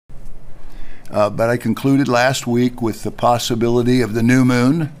But I concluded last week with the possibility of the new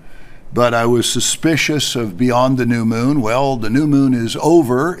moon. But I was suspicious of beyond the new moon. Well, the new moon is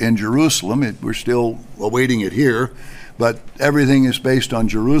over in Jerusalem. We're still awaiting it here. But everything is based on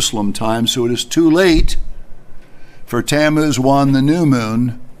Jerusalem time, so it is too late for Tammuz 1, the new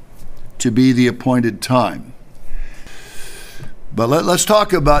moon, to be the appointed time. But let's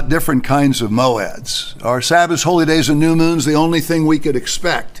talk about different kinds of moads. Are Sabbaths, holy days, and new moons the only thing we could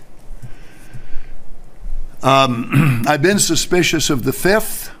expect? I've been suspicious of the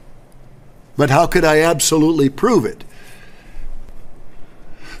fifth, but how could I absolutely prove it?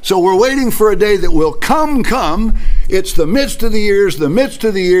 So we're waiting for a day that will come. It's the midst of the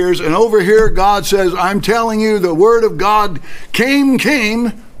years, and over here God says, I'm telling you, the word of God came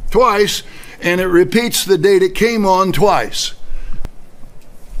twice, and it repeats the date it came on twice.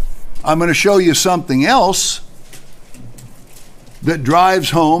 I'm going to show you something else that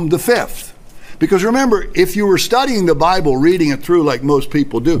drives home the fifth. Because remember, if you were studying the Bible, reading it through like most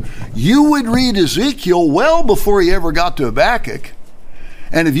people do, you would read Ezekiel well before you ever got to Habakkuk.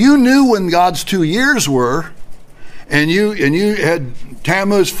 And if you knew when God's 2 years were, and you had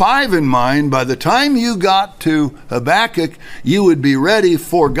Tammuz 5 in mind, by the time you got to Habakkuk, you would be ready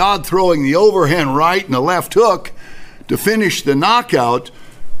for God throwing the overhand right and the left hook to finish the knockout,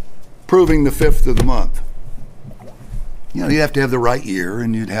 proving the fifth of the month. You know, you'd have to have the right year,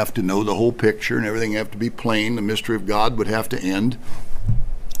 and you'd have to know the whole picture, and everything would have to be plain. The mystery of God would have to end.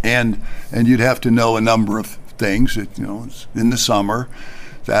 And you'd have to know a number of things. It's in the summer,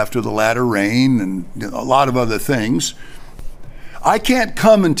 it's after the latter rain, and a lot of other things. I can't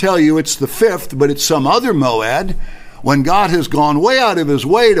come and tell you it's the fifth, but it's some other moad when God has gone way out of his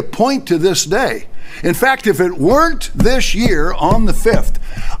way to point to this day. In fact, if it weren't this year on the 5th,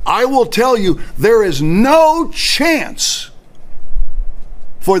 I will tell you there is no chance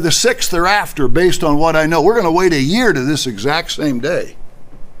for the 6th thereafter based on what I know. We're going to wait a year to this exact same day.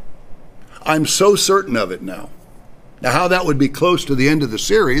 I'm so certain of it now. Now, how that would be close to the end of the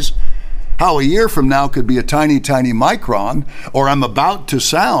series, how a year from now could be a tiny, tiny micron, or I'm about to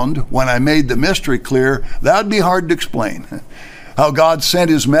sound when I made the mystery clear, that would be hard to explain. How God sent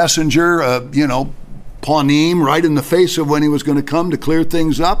his messenger, Panim, right in the face of when he was going to come to clear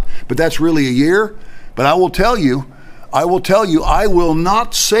things up, but that's really a year. But I will tell you, I will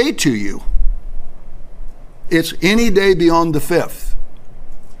not say to you, it's any day beyond the 5th.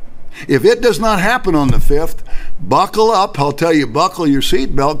 If it does not happen on the 5th, buckle up. I'll tell you, buckle your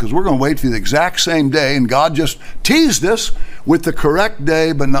seatbelt, because we're going to wait for the exact same day. And God just teased us with the correct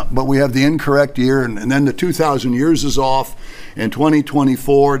day, but we have the incorrect year. And then the 2,000 years is off. And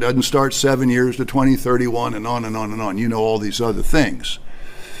 2024 doesn't start 7 years to 2031, and on and on and on. You know all these other things.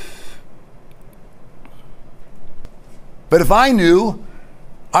 But if I knew,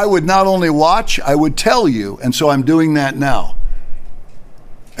 I would not only watch, I would tell you. And so I'm doing that now.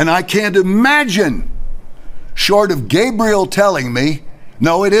 And I can't imagine, short of Gabriel telling me,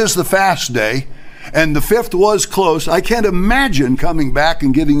 no, it is the fast day, and the 5th was close, I can't imagine coming back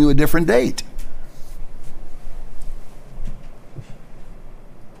and giving you a different date.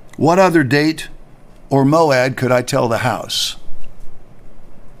 What other date or moad could I tell the house?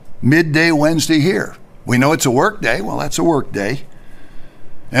 Midday Wednesday here. We know it's a work day. Well, that's a work day.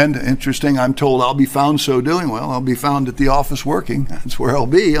 And interesting, I'm told I'll be found so doing. Well, I'll be found at the office working. That's where I'll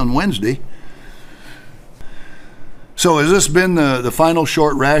be on Wednesday. So has this been the final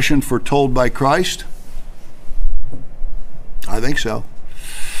short ration foretold by Christ? I think so.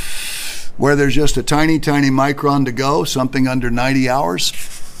 Where there's just a tiny, tiny micron to go, something under 90 hours?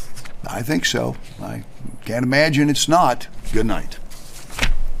 I think so. I can't imagine it's not. Good night.